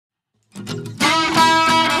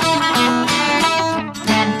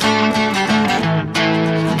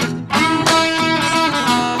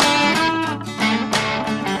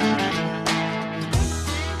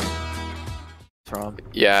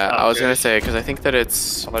Yeah, I was gonna say because I think that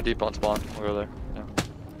it's. I'm deep on spawn. We'll go there. Yeah.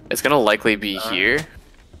 It's gonna likely be here.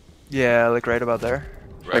 Yeah, like right about there.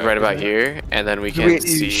 Like right about here, and then we can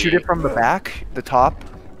see. Shoot it from the back, the top.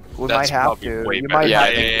 We might have to. You might yeah,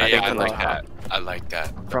 have I like that. I like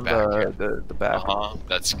that. From the back.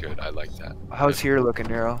 That's good. I like that. How's here looking,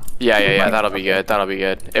 Nero? Yeah. That'll be good. That'll be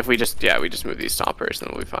good. If we just move these stompers, then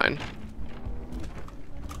we'll be fine.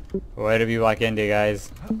 What do we walk into,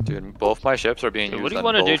 guys? Dude, both my ships are being used. What do you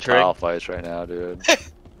want to do, Tile fights right now, dude?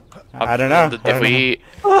 I don't know. If we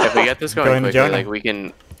get this going quickly, like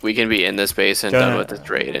we can be in this base and done with this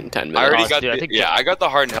raid in 10 minutes. I already got I got the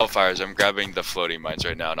hardened hellfires. I'm grabbing the floating mines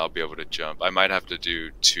right now, and I'll be able to jump. I might have to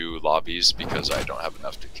do 2 lobbies because I don't have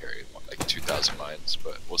enough to carry like 2,000 mines,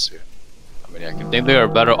 but we'll see. I mean, I think they are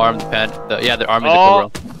better armed than yeah, they're armed.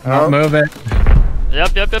 Oh, move it.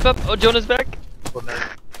 Yep. Oh, Jonah's back.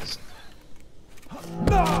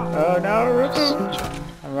 Oh no, Ruku.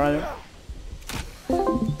 I'm running.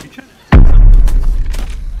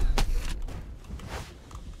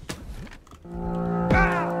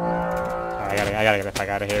 I gotta get the fuck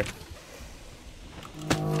out of here.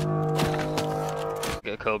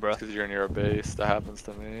 Get Cobra. Because you're near a base, that happens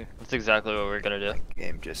to me. That's exactly what we're gonna do.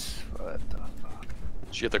 Game just what the fuck.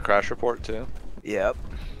 Did you get the crash report too? Yep.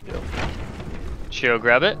 Shiro,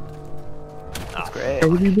 grab it. That's great.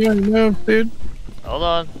 What are you doing? No, dude. Hold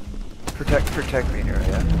on. Protect me, Nero,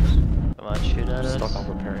 yeah. Come on, shoot at us. Stuck on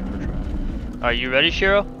preparing for trial. Are you ready,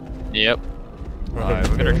 Shiro? Yep. Alright,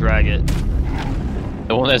 we're gonna drag it.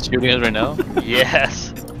 The one that's shooting us right now?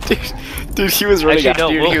 Yes. Dude, he was running Actually,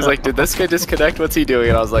 after you. no, He was like, "Did this guy disconnect? What's he doing?"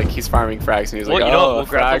 And I was like, "He's farming frags." And he was like, Well, you know what, "Oh, we'll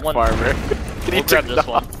grab frag the one- farmer." We'll grab this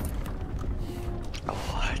one.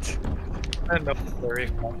 What? I don't know if it's very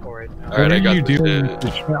fun for it now. What are you doing?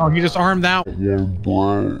 Oh, he just armed that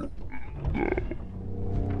one.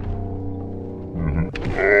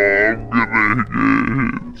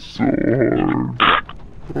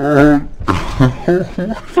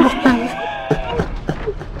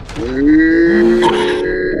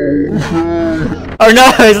 Oh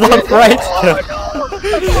no, he's not right.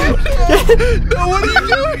 No, what are you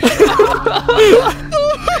doing?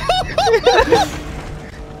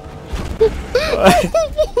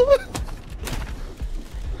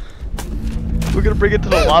 We're gonna bring it to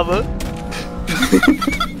the lava.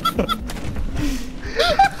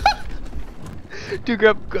 Dude,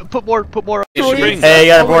 put more. Hey,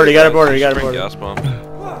 you got a border, Gas bomb.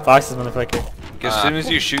 Foxes, motherfucker. As soon as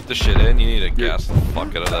you shoot the shit in, you need to gas the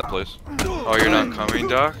fuck out of that place. Oh, you're not coming,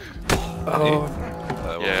 Doc? Oh.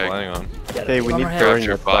 Yeah, planning on. Hey, we need throwing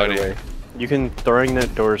nets, by the way. You can throwing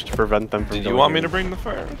net doors to prevent them from. Did you want me to bring the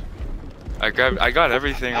fire? I got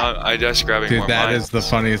everything on. I just grabbing more Dude, that mines. is the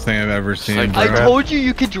funniest thing I've ever seen. I told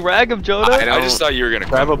you could drag him, Jonah. I just thought you were gonna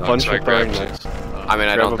grab come a bunch down, of throwing nets. I mean,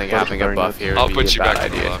 I don't think having a buff here would be a bad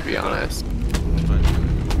idea, to be honest.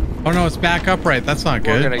 Oh no, it's back upright. That's not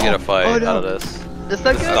good. We're gonna get a fight out of this. Is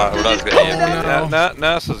that good? We're not gonna.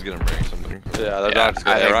 NASA's gonna bring something. Yeah,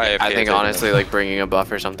 I think honestly, like bringing a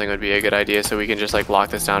buff or something would be a good idea, so we can just like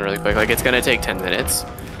lock this down really quick. Like it's gonna take 10 minutes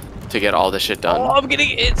to get all this shit done. Oh, I'm getting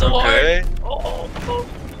hit so hard.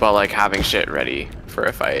 But like having shit ready for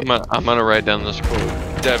a fight. I'm gonna write down this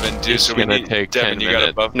quote. Devin, dude, so we need Devin, you got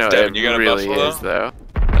a buff. No, Devin, it you got really a buffalo? is though.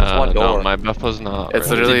 One door. No, my buff was not. It's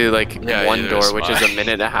literally like one door, is which is a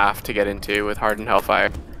minute and a half to get into with hardened hellfire.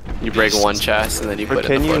 You break one chest and then you put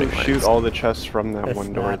in the floating mines. Can you shoot all the chests from that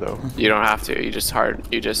one door though? You don't have to. You just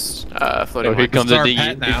floating Here comes the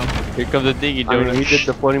dinghy. Here comes the dinghy. I mean, we did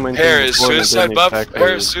the floating mines. Here, suicide buff.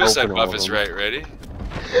 Where suicide buff is right. Ready?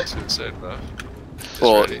 Suicide buff.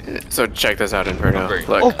 Well, so check this out, Inferno.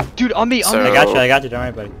 Look. Oh, dude, on me, on me. I got you, don't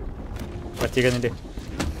worry, buddy. What you gonna do?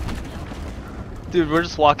 Dude, we're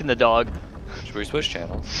just walking the dog. Should we switch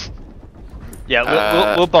channels?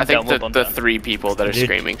 Yeah, we'll bump down. I think the 3 people that are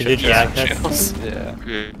screaming should switch channels. Yeah.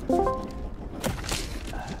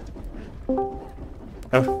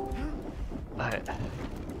 Oh. Alright.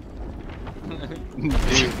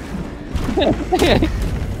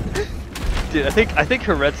 Dude, I think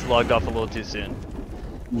her red's logged off a little too soon.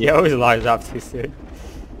 You always logged off too soon.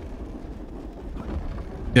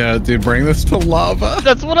 Yeah, dude, bring this to lava.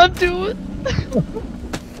 That's what I'm doing.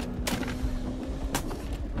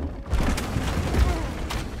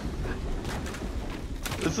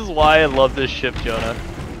 This is why I love this ship, Jonah.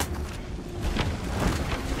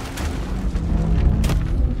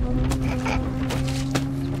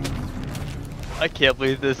 I can't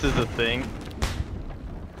believe this is a thing.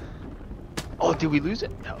 Oh, did we lose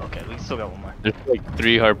it? No, okay, we still got one more. There's like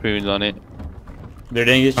 3 harpoons on it. They're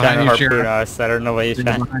doing his trying to harpoon us. I don't know what he's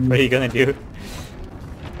trying. What are you gonna do?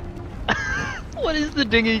 What is the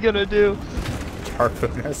dinghy gonna do?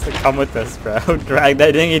 Harpoon has to come with us, bro. Drag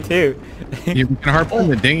that dinghy too. You can harpoon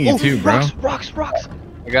the dinghy too, bro. Rocks.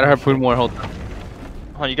 I gotta harpoon more. Hold on. Hold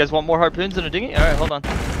on, you guys want more harpoons in a dinghy? Alright, hold on.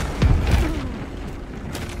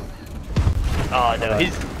 Oh no,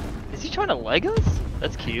 is he trying to leg us?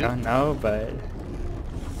 That's cute. I don't know, but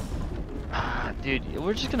Dude,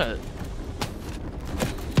 we're just gonna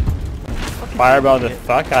fireball the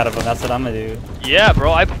fuck out of him. That's what I'm gonna do. Yeah,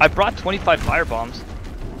 bro, I brought 25 firebombs.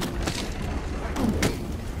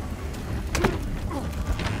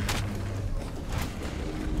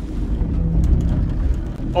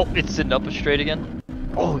 Oh, it's sitting up straight again.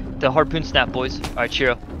 Oh, the harpoon snap, boys. Alright,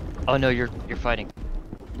 Chiro. Oh no, you're fighting.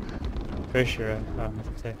 For sure.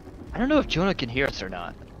 I don't know if Jonah can hear us or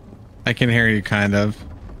not. I can hear you, kind of.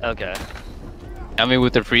 Okay. I mean,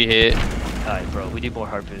 with the free hit. Alright, bro, we need more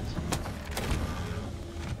harpoons.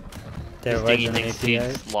 There This was dinghy an thinks API.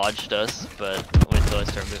 he's lodged us, but wait till I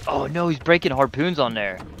start moving. Oh no, he's breaking harpoons on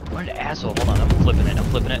there. What an asshole. Hold on, I'm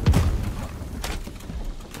flipping it.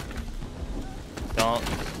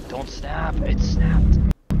 Don't snap. It snapped.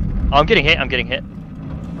 Oh, I'm getting hit.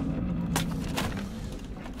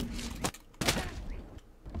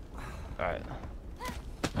 Alright.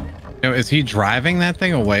 Yo, is he driving that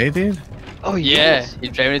thing away, dude? Oh Yeah,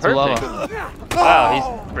 he's driving it to lava.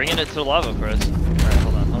 Wow, he's bringing it to the lava for us. Alright,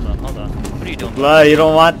 hold on. What are you doing? Blood, you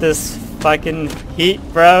don't want this fucking heat,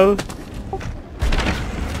 bro.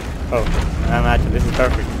 Oh, I'm actually. This is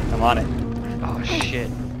perfect. I'm on it. Oh shit.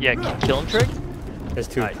 Yeah, kill him, Trig? There's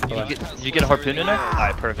two. Alright, did you get a harpoon in there?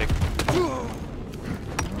 Alright, perfect.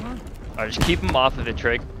 Alright, just keep him off of it,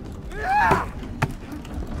 Trig.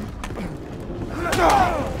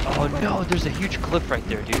 Oh no, there's a huge cliff right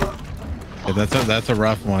there, dude. Yeah, that's a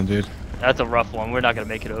rough one, dude. That's a rough one. We're not gonna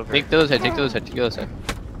make it over. Take those head.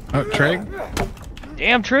 Oh, Trig?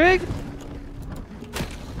 Damn, Trig!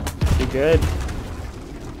 You good?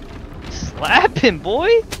 Slap him, boy!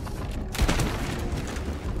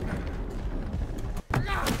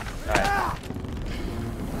 Alright.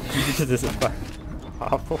 This is fucking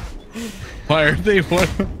awful. Why are they what?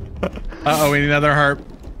 Uh-oh, we need another harp.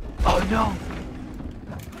 Oh no!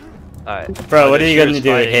 Alright. Bro, what are you gonna Shiro's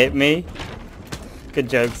do? fighting. Hit me? Good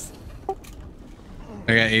jokes.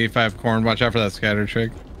 I got 85 corn. Watch out for that scatter,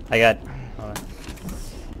 Trig. I got.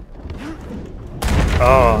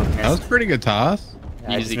 Oh, That was a pretty good toss.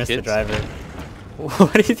 I just Easy missed the kids. driver.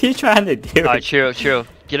 What is he trying to do? Alright, Shiro,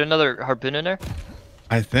 get another harpoon in there.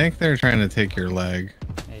 I think they're trying to take your leg.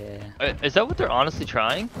 Yeah. Is that what they're honestly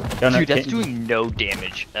trying? Don't know, Dude, that's can- doing no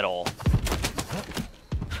damage at all.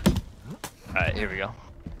 Alright, here we go.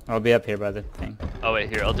 I'll be up here by the thing. Oh wait,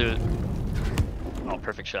 here, I'll do it. Oh,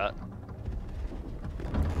 perfect shot.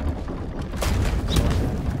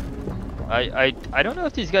 I don't know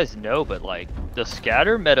if these guys know, but like, the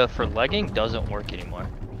scatter meta for legging doesn't work anymore.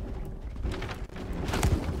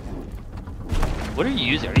 What are you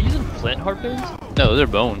using? Are you using flint harpoons? No, those are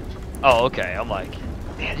bones. Oh, okay. I'm like,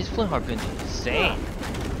 man, these flint harpoons are insane.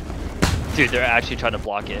 Dude, they're actually trying to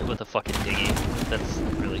block it with a fucking dinghy. That's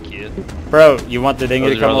really cute. Bro, you want the dinghy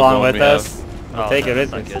Those to are come all the along bone with we have. us? We'll Oh, take no, it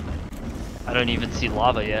with that's us. not good. I don't even see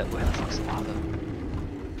lava yet. Where the fuck's lava?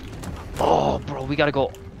 Oh, bro, we gotta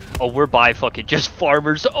go. Oh, we're by fucking just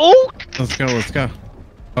farmers. Oh! Let's go.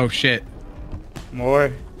 Oh, shit.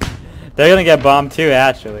 More. They're gonna get bombed too,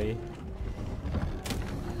 actually.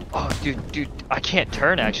 Oh, dude, I can't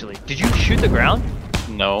turn actually. Did you shoot the ground?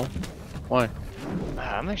 No. Why?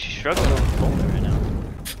 I'm actually struggling with boulder right now.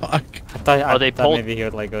 Fuck. I they thought pulled- maybe he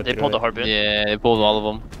would like go They through pulled it. the harpoon. Yeah, they pulled all of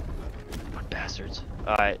them. What bastards.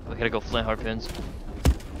 Alright, we gotta go flint harpoons.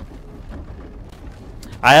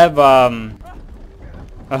 I have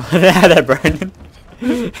Oh, they're burning.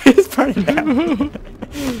 It's burning down.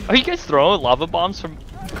 Are you guys throwing lava bombs from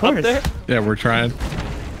Of up course. there? Yeah, we're trying.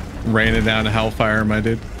 Raining down hellfire, my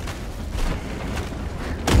dude.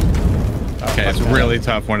 Okay, it's really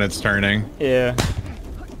tough when it's turning. Yeah.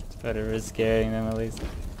 It's better risk carrying them at least.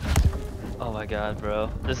 Oh my god, bro.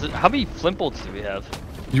 This is how many flint bolts do we have?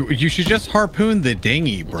 You should just harpoon the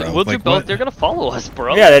dinghy, bro. We'll do Like, both. what? They're gonna follow us,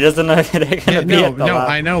 bro. Yeah, they doesn't know they're gonna Yeah, be no, at the no, lab.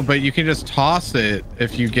 I know, but you can just toss it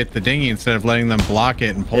if you get the dinghy instead of letting them block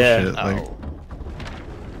it and pull Yeah. shit. Like,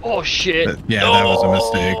 Oh shit. yeah, that was a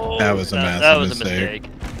mistake. That was a massive That was mistake.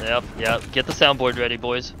 a mistake. Yep. Get the soundboard ready,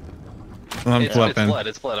 boys. I'm flipping.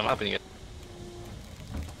 It's flood. I'm hopping it.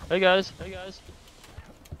 Hey guys.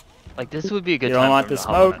 Like this would be a good You time don't want for the them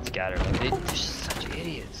to hop on smoke? that scatter. Like, they're such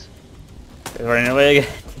idiots. They're running away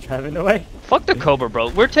again. They're driving away. Fuck the Cobra, bro.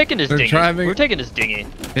 We're taking his They're dinghy. driving- We're taking his dinghy.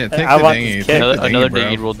 Yeah, take I the want dinghy. this Take kid. the dinghy, Another bro.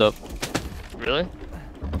 dinghy rolled up. Really?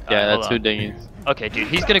 Yeah, Hold that's on. 2 dinghies. Okay, dude,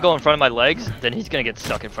 he's gonna go in front of my legs, then he's gonna get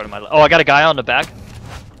stuck in front of my legs. Oh, I got a guy on the back.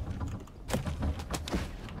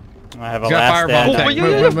 I have a He's got last fireball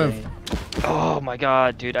stand. tech. Move. Oh my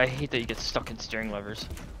god, dude, I hate that you get stuck in steering levers.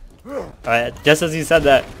 Alright, just as you said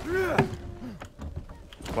that.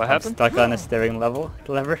 What I'm happened? stuck on a steering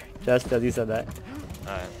lever. Just as you said that.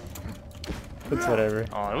 Alright. It's whatever.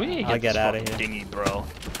 Oh, we need to I'll get get this outta fucking here. dinghy, bro.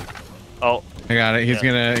 Oh, I got it. He's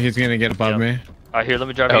gonna get above me. alright, here, let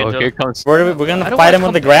me drive Oh, you here into comes. We're I gonna don't fight wanna him on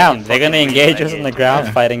come the back ground. and They're gonna fucking engage read us on it. the ground,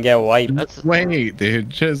 Yeah. fight and get wiped. That's Wait, dude.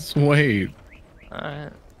 Just wait.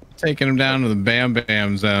 alright. Taking him down to the bam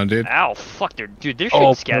bam zone, dude. Ow, fuck, dude, their shooting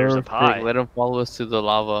Oh, scatters up high. perfect. Let him follow us to the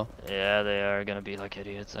lava. Yeah, they are gonna be like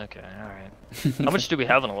idiots. Okay, alright. How much do we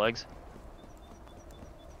have on the legs?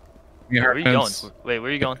 Give me Where are you going? harpoons. Wait,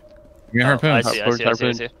 where are you going? Give me Oh, I harpoons. see, I see, I see, I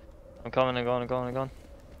Harpoon. see. I'm coming, I'm going, I'm going, I'm going.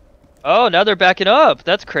 Oh, now they're backing up.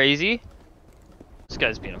 That's crazy. This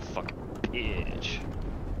guy's being a fucking bitch.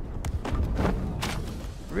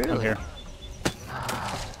 Really? I'm here.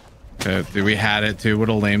 Dude, we had it too. What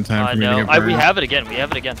a lame time I for me to know. get burned. We have it again. We have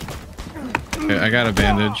it again. Okay, I got a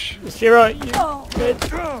bandage. Shiro, you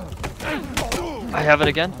bitch. I have it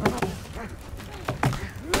again.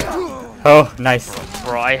 Oh, nice.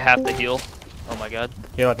 Bro, I have to heal. Oh my god.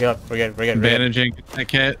 Heal up, heal up. We're good, we're good. We're good. Bandaging that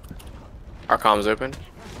kit. Our comms open.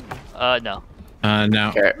 No. No.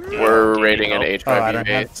 Okay, we're rating an help. Oh, I don't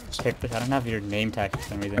H5 have. I don't have your name tag for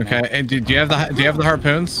some reason. Okay, and do you have the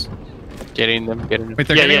harpoons? Getting them. Wait,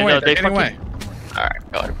 they're Yeah, getting yeah, away. no, they're they getting away.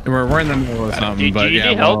 Alright, go ahead. We're in the middle of something, Do but you yeah,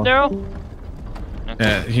 need help, well, Daryl?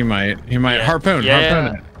 yeah, he might. Yeah. Harpoon. Yeah.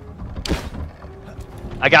 Harpoon it.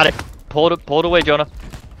 I got it. Pull it away, Jonah.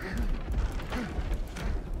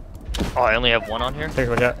 Oh, I only have one on here. Take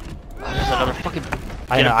watch out. Oh, there's another fucking.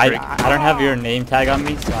 I Get know. him, I Greg. don't have your name tag on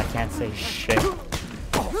me, so I can't say shit.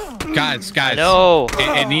 Guys. No.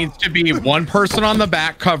 It needs to be one person on the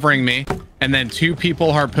back covering me, and then two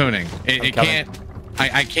people harpooning. It coming. can't.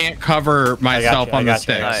 I can't cover myself I on the got you.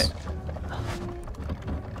 sticks. Alright.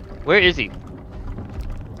 Where is he?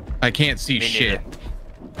 I can't see Me shit.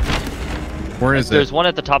 Where is There's it? one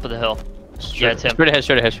at the top of the hill. Yeah, it's him. Straight ahead,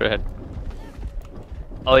 straight ahead, straight ahead.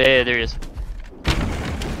 Oh yeah, there he is.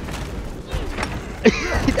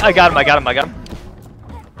 I got him. Go.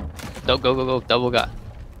 Double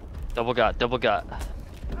got. Double got.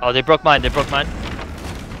 Oh, they broke mine.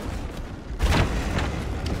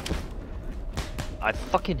 I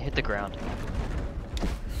fucking hit the ground.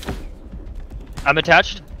 I'm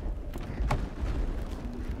attached.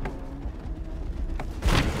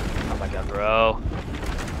 Oh my god, bro.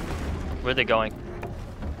 Where are they going?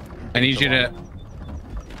 I need you to.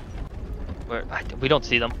 Where? We don't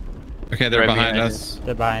see them. Okay, they're Right behind behind us.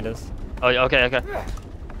 They're behind us. Oh, yeah, okay.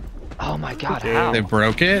 Oh my god, Dude. how? They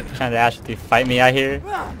broke it. Trying to ask you to fight me out here.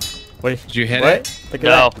 What? Did you hit what? it? Look at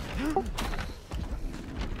No.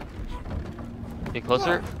 that. Get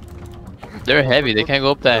closer. They're heavy. They can't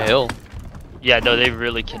go up that hill. Yeah, no, they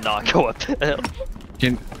really cannot go up the hill.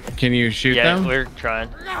 Can you shoot Yeah, them? we're trying.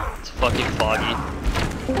 It's fucking foggy.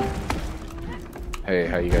 Hey,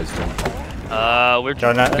 how you guys doing? We're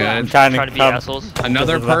Jonah, Good. I'm trying trying to to be come. assholes.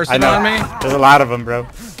 Another There's a lot- I person know. on me? There's a lot of them, bro.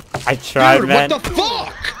 I tried, Dude, man. what the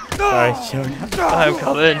fuck? Sorry, Jonah. I'm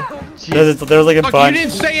coming. There's like a Fuck, bunch. you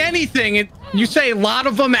didn't say anything. You say a lot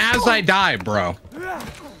of them as I die, bro. My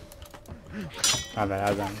bad,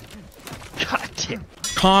 I was on. God damn.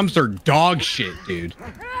 Comms are dog shit, dude.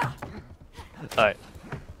 Alright.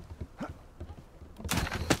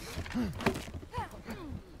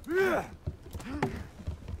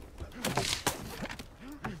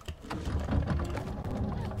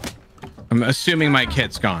 I'm assuming my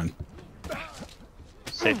kit's gone.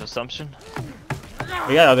 Safe assumption.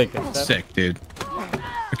 We got other good stuff. Sick, dude.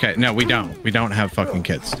 Okay, no, we don't. We don't have fucking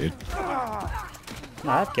kits, dude. No, I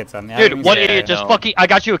have kids on me. Dude, one Yeah, idiot just no. fucking. I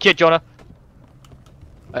got you a kit, Jonah.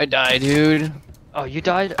 I died, dude. Oh, you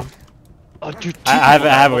died? Oh, dude. I have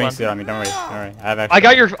a Hold on. wingsuit on me. Don't worry. Don't worry. I have. I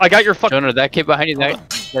got your fucking. Jonah, that kid behind you,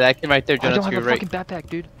 that kid right there, I Jonah, don't to have your a right. fucking backpack,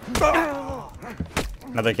 dude.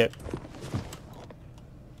 Another kit.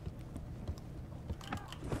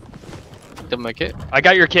 Double my kit. I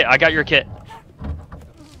got your kit.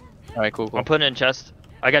 Alright, cool. I'm putting it in chest.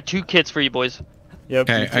 I got 2 kits for you boys. Yep.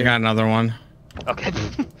 Okay, me I too. got another one. Okay.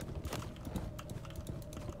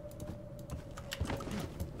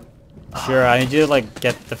 Sure, I need you to like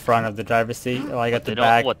get the front of the driver's seat while I get They the don't.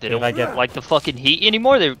 back. What? They If don't I get like the fucking heat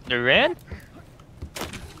anymore. They ran.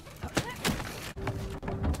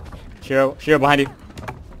 Shiro behind you.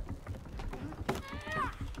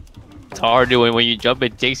 It's hard doing when you jump,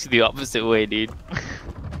 it takes you the opposite way, dude.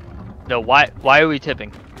 No. Why are we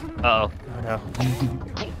tipping? Uh Oh no.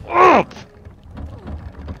 oh.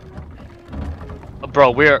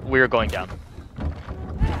 bro, we're going down.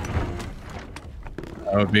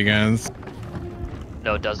 Oh, it begins.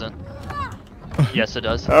 No, it doesn't. Yes, it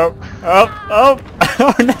does. Oh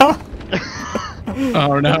no!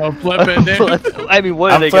 Oh no, flip it, dude. I mean,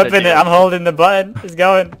 what are I'm they gonna flipping do? it. I'm holding the button. It's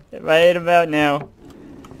going right about now.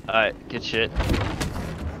 Alright, good shit.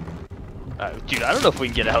 Alright, dude, I don't know if we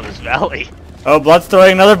can get out of this valley. Oh, Blood's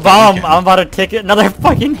throwing another bomb. I'm about to take it. Another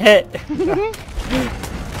fucking hit.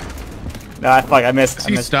 No, I missed. Is I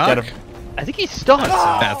he missed. stuck? Get him. I think he's stuck.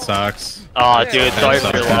 That sucks. Aw, dude, sorry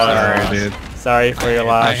for your loss. Sorry, dude. Sorry for your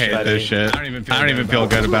loss, I hate buddy. this shit. I don't even feel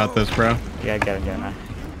good about this, bro. Yeah, get him now.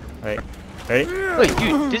 Wait. Ready? Wait,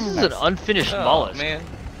 dude, this is an unfinished mollusk. man.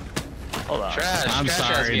 Hold on. I'm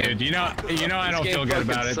sorry, dude. You know I don't feel good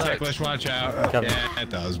about it. Ticklish, watch out. Come. Yeah, it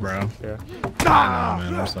does, bro. Yeah. I know,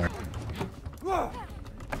 man. I'm sorry.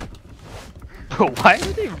 Bro, why are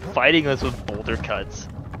they fighting us with boulder cuts?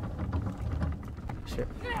 Shit.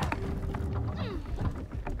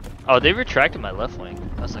 Oh, they retracted my left wing.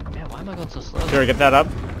 I was like, man, why am I going so slow? Sure, get that up.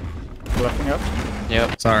 Lifting up.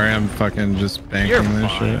 Yep. Sorry, I'm fucking just banking You're this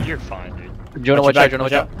fine. shit. You're fine, dude. Jonah, watch out, Jonah,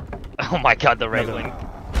 watch out. Oh my god, the right Another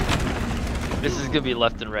wing. This is gonna be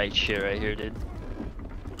left and right shit right here, dude.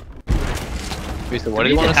 Wait, so Do what do we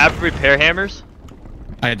you even want have repair hammers?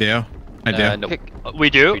 I do. I do. Nope. We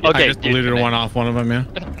do? We do. Okay, I just dude. looted one off one of them, yeah.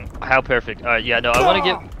 How perfect. Alright, yeah, no, I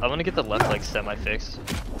wanna get the left leg semi-fixed.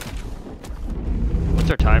 What's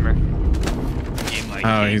our timer?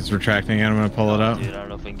 Oh, he's retracting it. I'm gonna pull it up. Dude, I don't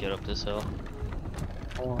know if we can get up this hill.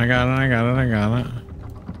 I got it.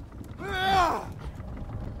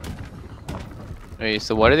 Wait,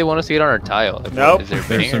 so why do they want us to get on our tile? Like, Nope. Is there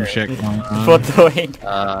There's some or- shit going on. Foot throwing.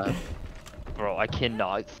 Bro, I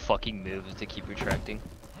cannot fucking move to keep retracting.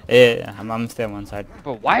 Yeah, I'm staying on one side.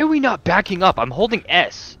 Bro, why are we not backing up? I'm holding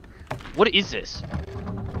S. What is this?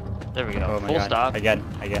 There we go. Oh my Full god. stop. Again,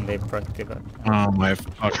 they broke it. Oh my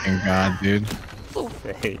fucking god, dude.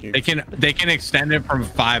 They can extend it from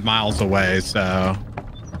 5 miles away, so.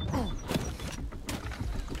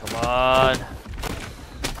 Come on.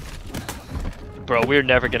 Bro, we're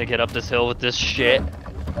never gonna get up this hill with this shit.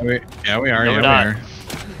 Yeah, we are. No, Yeah, we're we not. are.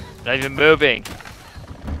 Not even moving.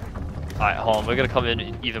 Alright, hold on. We're gonna come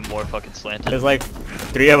in even more fucking slanted. There's like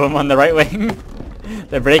 3 of them on the right wing.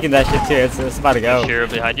 They're breaking that shit too. It's about to go. Shiro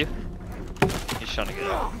behind you. He's trying to get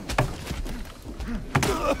up.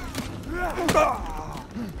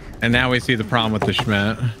 And now we see the problem with the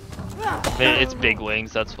Schmet. It's big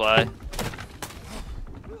wings, that's why.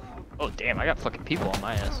 Oh damn, I got fucking people on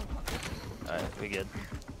my ass. Alright, we good.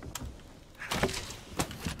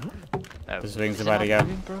 This wing's about to go.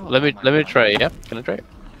 Let me try. Yeah, can I try it?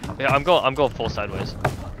 Yeah, I'm going full sideways.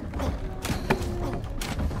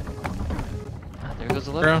 Ah, there goes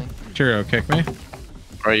the left Bro, wing. Chiro, kick me.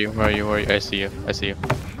 Where are you? I see you.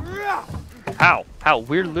 How?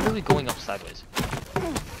 We're literally going up sideways.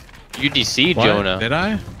 You DC'd, What? Jonah. Did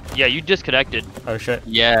I? Yeah, you disconnected. Oh shit.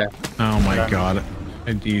 Yeah. Oh my Okay. god.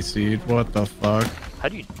 I DC'd. What the fuck? How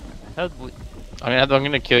do you... How... I'm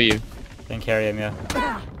gonna kill you. Then carry him, yeah.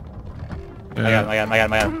 Yeah. I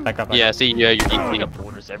got him. Back up. Yeah, see, yeah, you're I DC'd. got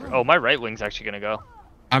borders everywhere. Oh, my right wing's actually gonna go.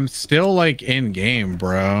 I'm still like in game,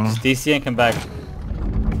 bro. DC and come back.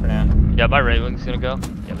 For now. Yeah, my right wing's gonna go.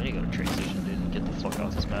 Yeah, we need to go to train station, dude. Get the fuck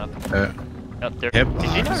off this map. Up there. Yep.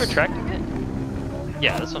 Is he not retracting it?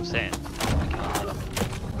 Yeah, that's what I'm saying. Oh my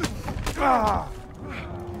god.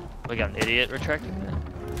 We got an idiot retracting it.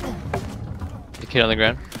 The kid on the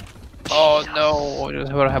ground. Oh no! I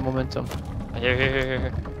just have momentum.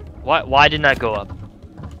 Here. Why didn't that go up?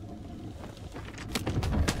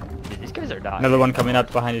 Dude, these guys are dying. Another one coming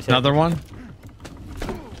up behind you too. Another one?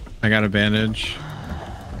 I got a bandage.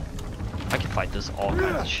 I can fight this all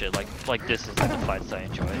kinds of shit. Like this is the fights I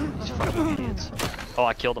enjoy. These fucking idiots. Oh,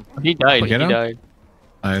 I killed him. He died. Get He him? died.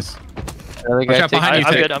 Nice. Another guy Watch out takes- behind you,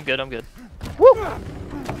 I'm Tick. good. I'm good. Woo!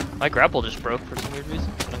 My grapple just broke for some weird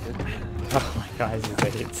reason. But I'm good. Oh my god, these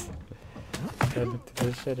idiots. Gotta do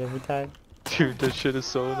this shit every time. Dude, that shit is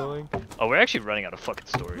so annoying. Oh, we're actually running out of fucking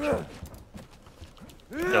storage. Yo,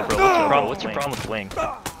 bro, what's your problem with wing?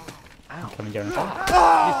 Ow. Coming down. You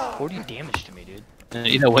did 40 damage to me, dude.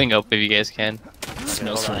 Need a wing up if you guys can.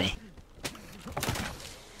 Smells funny.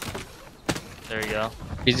 There you go.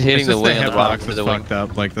 He's hitting It's the just wing on the bottom hitbox for is the wing. fucked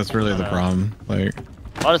up. Like that's really the know. problem. Like,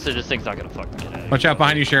 Honestly, this thing's not gonna fucking get out of watch here. out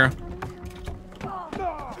behind you, Shiro.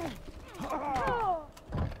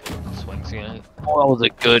 Swing's gonna... Oh, that was a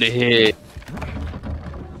good hit.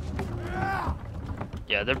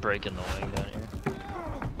 Yeah, they're breaking the wing down here.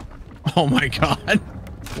 Oh my god.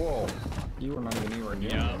 Whoa. You were not even anywhere near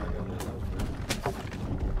me.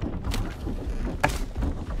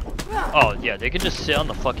 Oh yeah, they can just sit on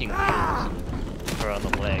the fucking wheels or on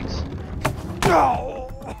the legs.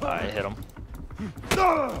 Alright, hit them.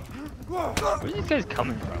 Where are these guys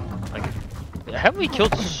coming from? Like, haven't we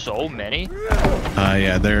killed so many?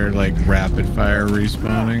 Yeah, they're like rapid fire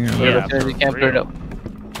respawning. Yeah, You can't put it up.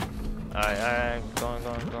 Alright, going.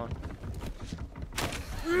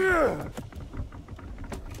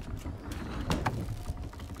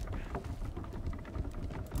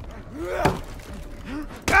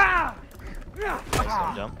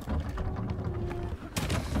 Nice, jump.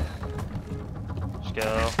 Let's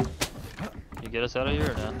go. You get us out of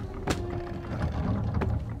here or not?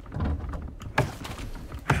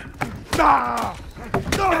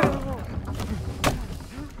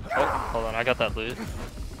 Oh, hold on, I got that loot.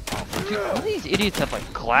 Dude, all these idiots have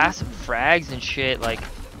like glass and frags and shit, like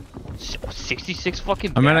 66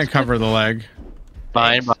 fucking. I'm gonna cover the leg.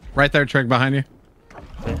 Fine. Right there, Trick, behind you.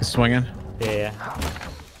 He's swinging. Yeah.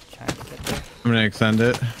 Trying to get there. I'm gonna extend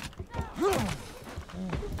it.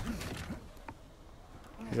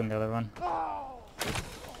 He's on the other one.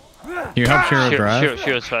 Can you help Shiro drive?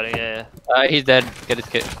 Shiro's fighting, yeah. He's dead. Get his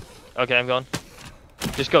kit. Okay, I'm going.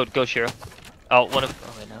 Just go, Shiro. Oh, one of.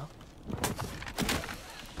 Oh, wait, no.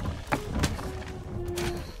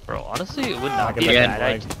 Bro, honestly, it would not be a bad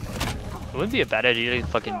idea. It wouldn't be a bad idea to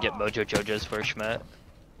fucking get Mojo Jojo's for a Schmet.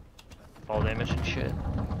 Fall damage and shit.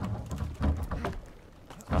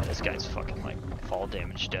 Oh, this guy's fucking like fall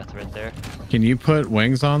damage death right there. Can you put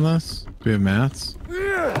wings on this? Do we have mats?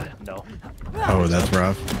 No. Oh, that's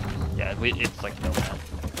rough. Yeah, it's like no mat.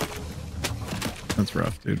 That's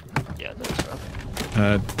rough, dude. Yeah, that's rough.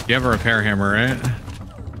 You have a repair hammer, right?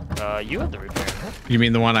 You have the repair. You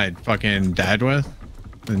mean the one I fucking died with?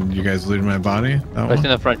 And you guys looted my body? That It's one?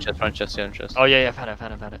 in the front chest, Oh yeah, found it.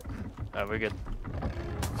 Alright, we're good.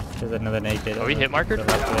 There's another naked. Are we hit marker?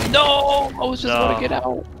 No! I was just about to get out.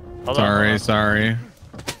 Hold on. Sorry.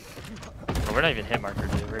 Oh, we're not even hit marker,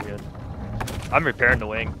 dude. We're good. I'm repairing the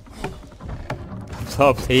wing.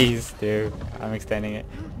 Oh, please, dude. I'm extending it.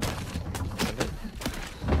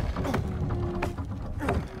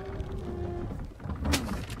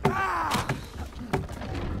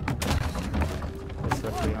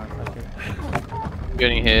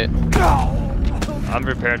 Getting hit. I'm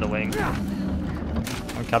repairing the wing.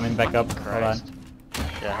 I'm coming back up. Hold on.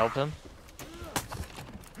 Yeah, help him.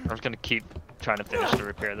 I'm just gonna keep trying to finish to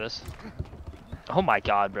repair this. Oh my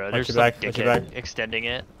god, bro. There's some dickhead extending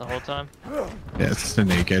it the whole time. Yeah, it's just a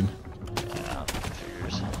naked. Yeah,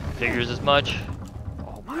 figures as much.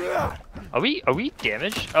 Oh my god. Are we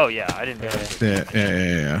damaged? Oh yeah, I didn't realize.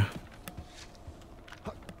 Yeah.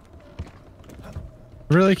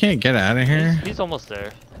 Really can't get out of here? He's almost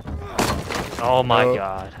there. Oh my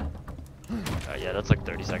god. Oh yeah, that's like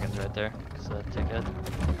 30 seconds right there. Cause of that ticket.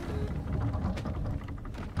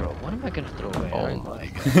 Bro, what am I gonna throw away? Oh my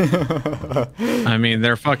god. I mean,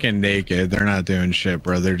 they're fucking naked. They're not doing shit,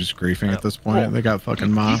 bro. They're just griefing at this point. They got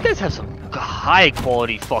fucking mobbed. These guys have some high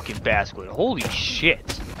quality fucking basswood. Holy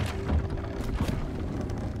shit.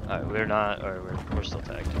 Alright, we're not, or we're still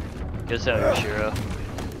tagged. Get us out of here, Shiro.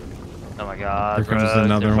 Oh my god, Here comes bro.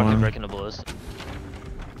 another They're fucking one. breaking the ballistic.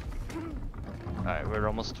 Alright, we're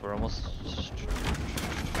almost. Come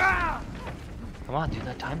on, dude,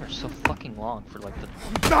 that timer's so fucking long for like the.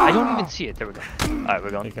 I don't even see it. There we go. Alright,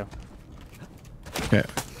 we're going. There you go. Okay.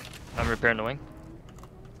 I'm repairing the wing.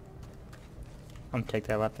 I'm take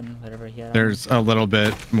that weapon, whatever he had. There's a little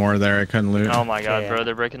bit more there I couldn't loot. Oh my god, Yeah. bro,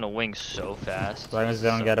 they're breaking the wing so fast. As long as they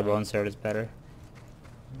don't get a bone sword, it's better.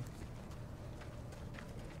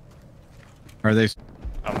 Are they?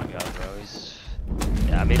 Oh my god, bro, he's.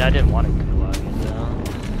 Yeah, I mean, I didn't want to gulag it down.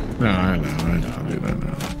 No, I know, dude, I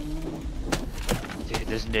know. Dude,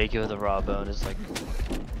 this naked with a raw bone is like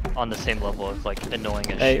on the same level of like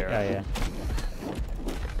annoying as Hey, Sheriff. oh yeah.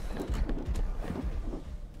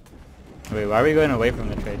 Wait, why are we going away from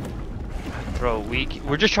the trade? Bro,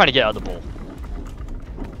 we're just trying to get out of the bowl.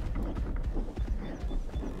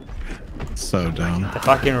 So dumb. The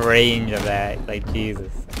fucking range of that, like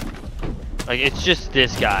Jesus. Like, it's just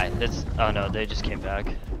this guy. That's. Oh no, they just came back.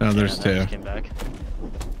 No, there's they two. just came back.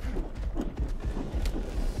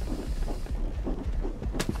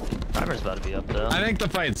 Timer's about to be up though. I think the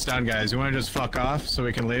fight's done, guys. You want to just fuck off so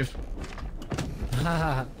we can leave?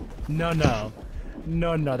 No,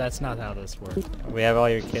 that's not how this works. We have all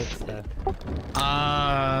your kits.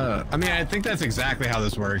 I mean, I think that's exactly how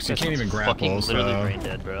this works. You can't even grapple, Fucking literally so... brain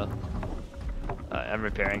dead, bro. I'm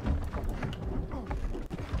repairing.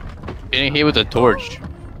 Getting hit with a torch.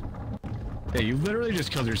 Yeah, you literally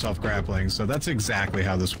just killed yourself grappling, so that's exactly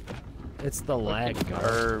how this... It's the lag.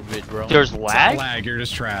 Garbage, bro. There's It's lag? not lag, you're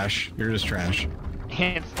just trash. You're just trash.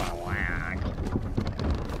 It's the lag.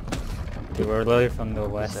 Dude, we're literally from the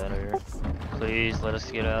west. Get out of here. Please let us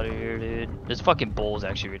get out of here, dude. This fucking bull is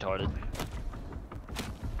actually retarded.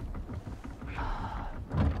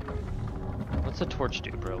 What's a torch do,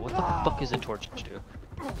 bro? What the fuck is a torch do?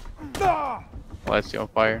 Why is he on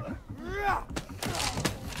fire?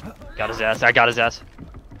 Got his ass. I got his ass.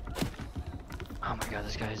 Oh my god,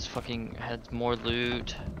 this guy has more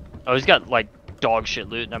loot. Oh, he's got like dog shit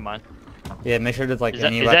loot. Never mind. Yeah, make sure there's like Is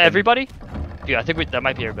any that weapon. everybody? Dude, I think that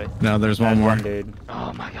might be everybody. No, there's one more. Dude.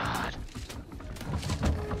 Oh my god.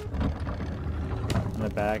 In the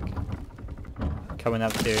back. Coming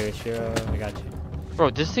up to Shiro. I got you.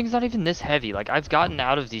 Bro, this thing's not even this heavy. Like, I've gotten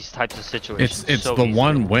out of these types of situations. It's so the easily.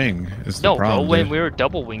 one wing is the No, problem. bro, when dude. we were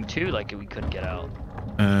double wing too, like we couldn't get out.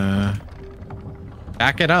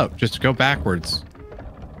 Back it up. Just go backwards.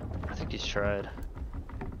 I think he's tried.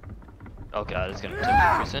 Oh god, it's gonna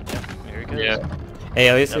take recent. Yeah, here he goes. Yeah. Hey,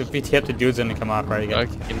 at least if we tip the dude's gonna come off right again.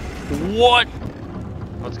 What?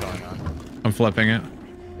 What's going on? I'm flipping it.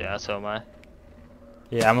 Yeah, so am I.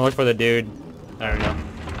 Yeah, I'm gonna look for the dude. There we go.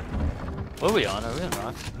 What are we on? Are we on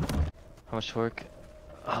rocks? How much torque?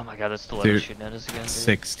 Oh my god, that's the letter Dude, shooting at us again, dude.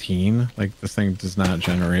 16? Like, this thing does not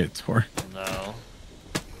generate torque. No.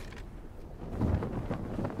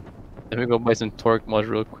 Let me go buy some torque mod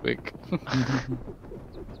real quick.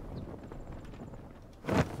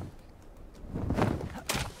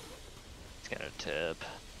 It's gonna tip.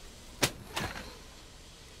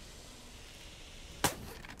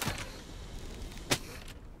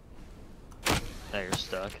 Now you're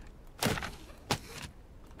stuck. I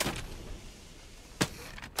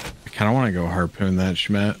kind of want to go harpoon that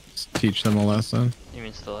Schmet. Teach them a lesson. You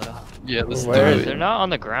mean stiletto? Yeah, let's do Where is it. They're not on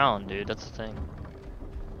the ground, dude. That's the thing.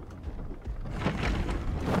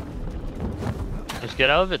 Just get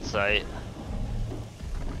out of its sight.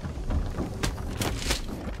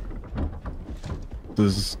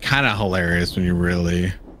 This is kind of hilarious when you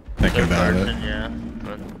really think about it. Yeah,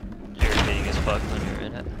 but irritating as fuck when you're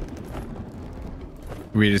in it.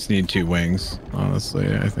 We just need 2 wings. Honestly,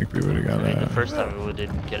 I think we would have got I mean, the a. first time we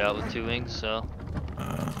didn't get out with 2 wings, so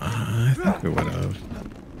I think we would have.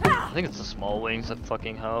 I think it's the small wings that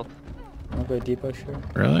fucking help. Wanna go depot, sure?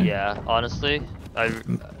 Really? Yeah, honestly,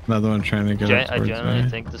 Another one trying to get up I towards generally me.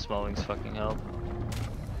 think the small wings fucking help.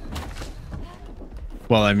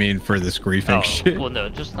 Well, I mean, for this griefing Oh, shit. well, no,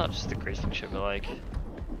 just not just the griefing shit, but like. I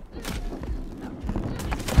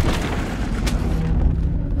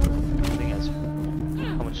think that's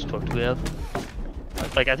how much torque do we have?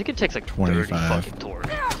 Like, I think it takes like 25. 30 fucking torque to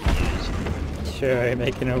use. Sure, you're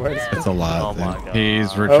making it worse. It's a lot. Oh my dude. God.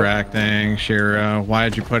 He's retracting. Shiro,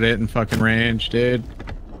 why'd you put it in fucking range, dude?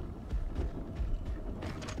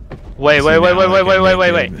 Wait. See, now I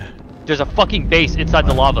can make it- There's a fucking base inside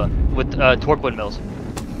the lava with torque windmills.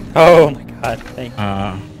 Oh my god, thank you.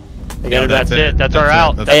 They got Yeah, it back. That's it. That's our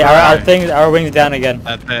out. That's Hey, our our out. things, our wings down again.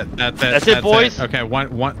 That's it. That's it. That's it, boys. Okay,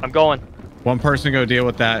 one I'm going. one person go deal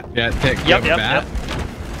with that. Yeah, take. Yep, give it yep, back.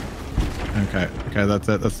 Okay, that's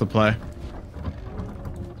it. That's the play.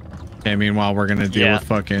 Okay, meanwhile, we're gonna deal Yeah. with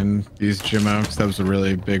fucking these Jimokes. That was a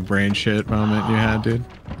really big brain shit moment you had, dude.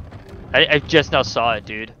 I just now saw it,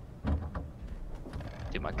 dude.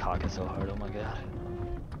 Dude, my cock is so hard. Oh my god.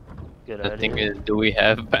 Good The thing idea. is, do we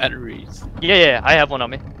have batteries? Yeah, I have one on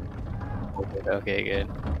me. Okay, good.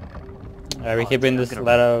 Alright, we keeping this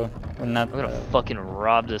Leto. Well, not I'm gonna fucking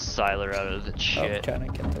rob this Siler out of the I'm shit.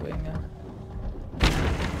 trying to get the wing now.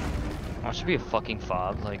 Oh, it should be a fucking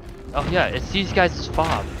fob. Like, oh yeah, it's these guys'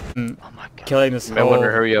 fob. Mm. Oh my god. Killing this You might want to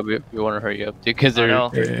whole... hurry up. You want to hurry up because I they're know.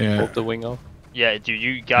 they Yeah. bolt the wing off. Yeah, dude,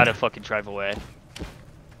 you gotta fucking drive away.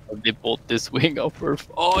 They bolt this wing off for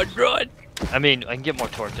run. I mean, I can get more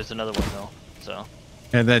torque. There's another one though. So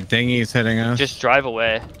Yeah, that dinghy's hitting us. just drive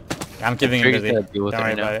away. I'm keeping it Trigger's busy. gotta Don't deal with it worry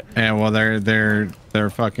right now. about it. Yeah, well, they're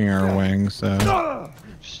fucking our wings. So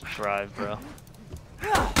Just drive, bro.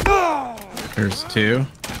 there's 2.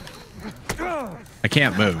 I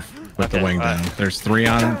can't move with the Okay, wing alright. down. There's 3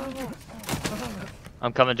 on.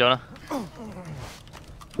 I'm coming, Jonah.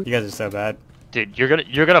 You guys are so bad. Dude, you're gonna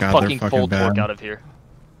God, they're fucking fucking full torque bad. out of here.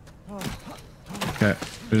 Okay,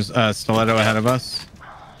 there's Stiletto ahead of us.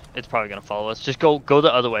 It's probably gonna follow us. Just go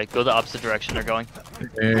the other way. Go the opposite direction they're going.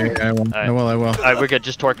 Yeah, I will. I will. I will. Alright, we're good.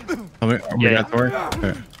 Just torque. We Yeah, got torque?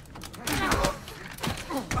 Okay.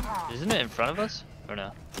 Isn't it in front of us? Or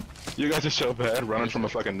no? You guys are so bad running from a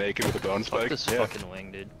fucking naked with a bone Fuck spike. this Yeah. fucking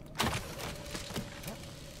wing, dude.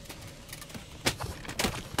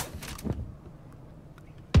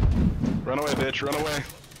 Run away, bitch. Run away.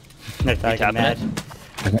 They're talking tapping mad.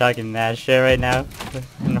 They're talking mad shit right now.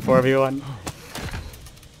 In the 4v1.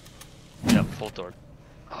 Yep, full torque.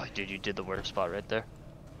 Oh, dude, you did the worst spot right there.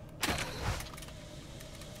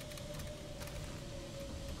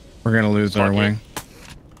 We're gonna lose our wing.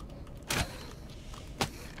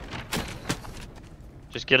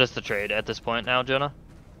 Just get us the trade at this point now, Jonah.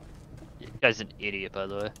 You guy's an idiot, by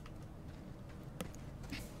the way.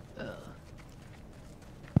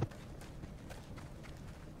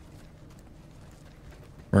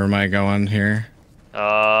 Where am I going here?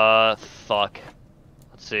 Fuck.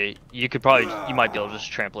 Let's see. You might be able to just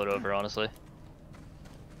trample it over, honestly.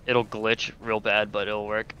 It'll glitch real bad, but it'll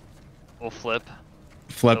work. We'll flip.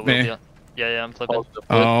 Flip me? Yeah, I'm flipping.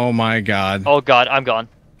 Oh my god. Oh god, I'm gone.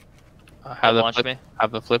 Have the flip.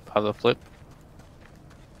 Have the flip. Have the flip.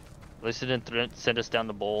 At least it didn't send us down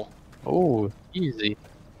the bowl. Oh, easy.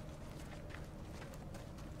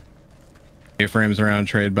 A-frames around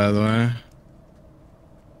trade, by the way.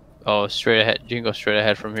 Oh, straight ahead. You can go straight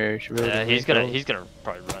ahead from here. You should really Yeah, he's gonna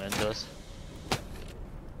probably run into us.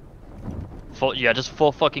 Just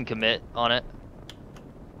full fucking commit on it.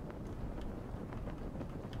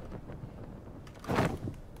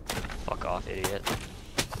 Fuck off, idiot.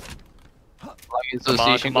 Come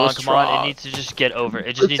on, it needs to just get over.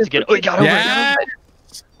 It just needs to get over. Got over.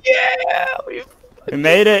 Yeah! We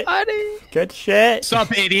made it. Good shit. What's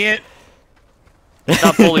up, idiot? It's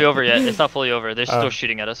not fully over yet. It's not fully over. They're still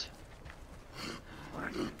shooting at us.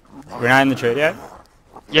 We're not in the trade yet?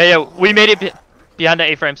 Yeah, we made it behind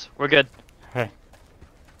the A-frames. We're good. Hey.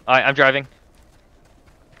 Alright, I'm driving.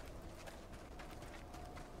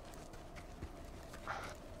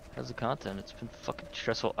 How's the content? It's been fucking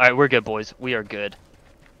stressful. Alright, we're good, boys. We are good.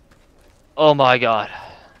 Oh my god.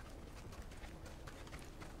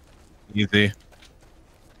 Easy.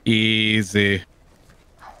 Easy.